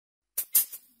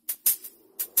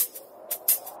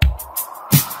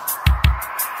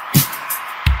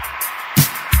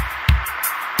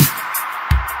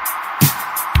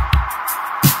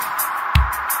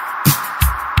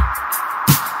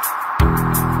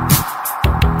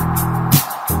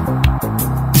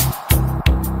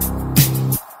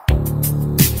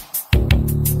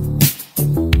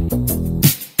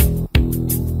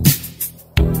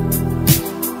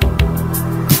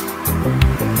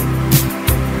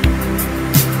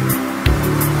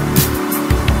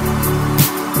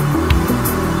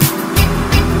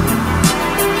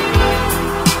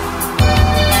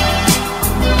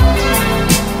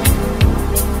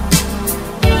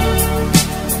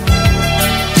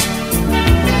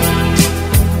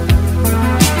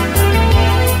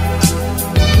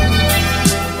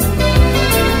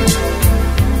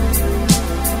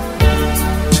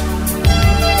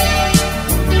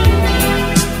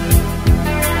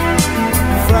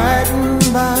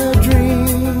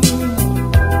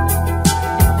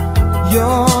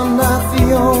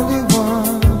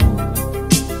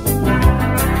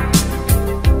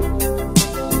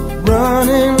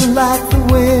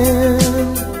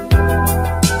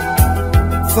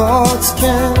thoughts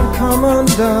can come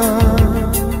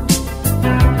undone,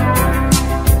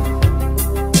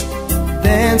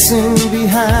 dancing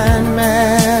behind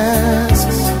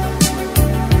masks,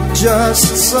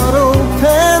 just subtle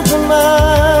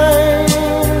pantomime.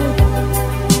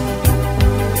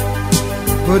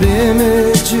 But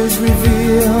images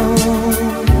reveal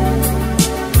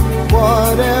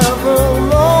whatever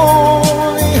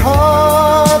lonely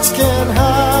hearts can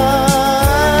hide.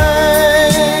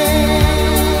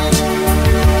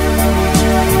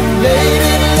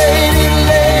 Lady, lady,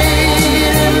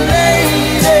 lady,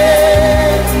 lady,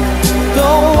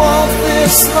 don't walk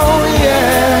this lonely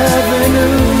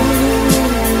avenue.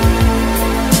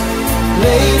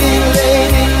 Lady,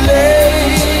 lady,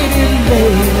 lady,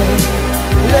 lady,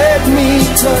 let me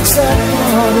touch that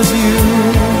part of you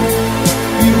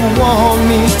you want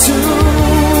me to.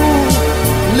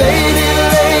 Lady,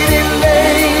 lady,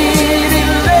 lady,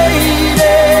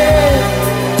 lady,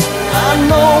 I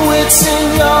know it's in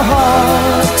your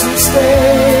heart to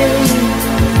stay.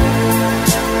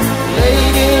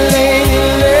 Lady, lady,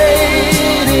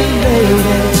 lady,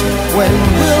 lady, when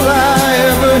will I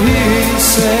ever hear you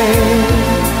say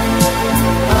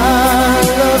I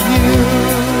love you?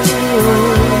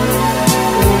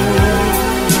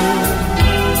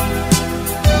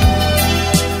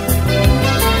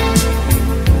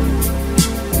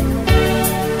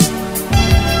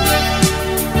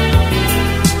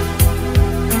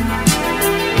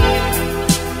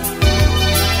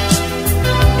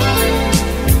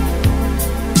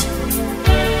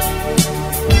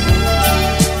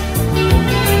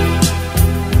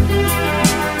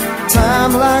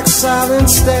 Like silent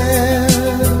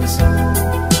stairs,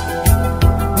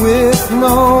 with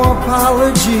no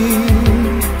apology,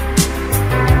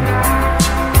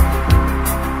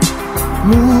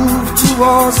 move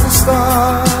towards the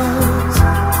stars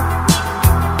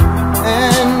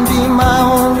and be my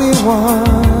only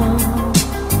one.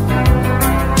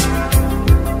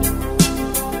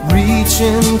 Reach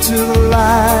into the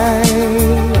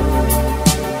light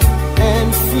and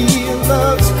feel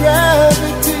love's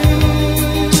gravity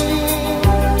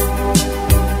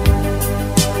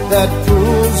that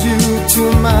pulls you to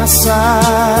my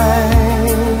side,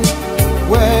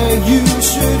 where you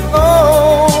should always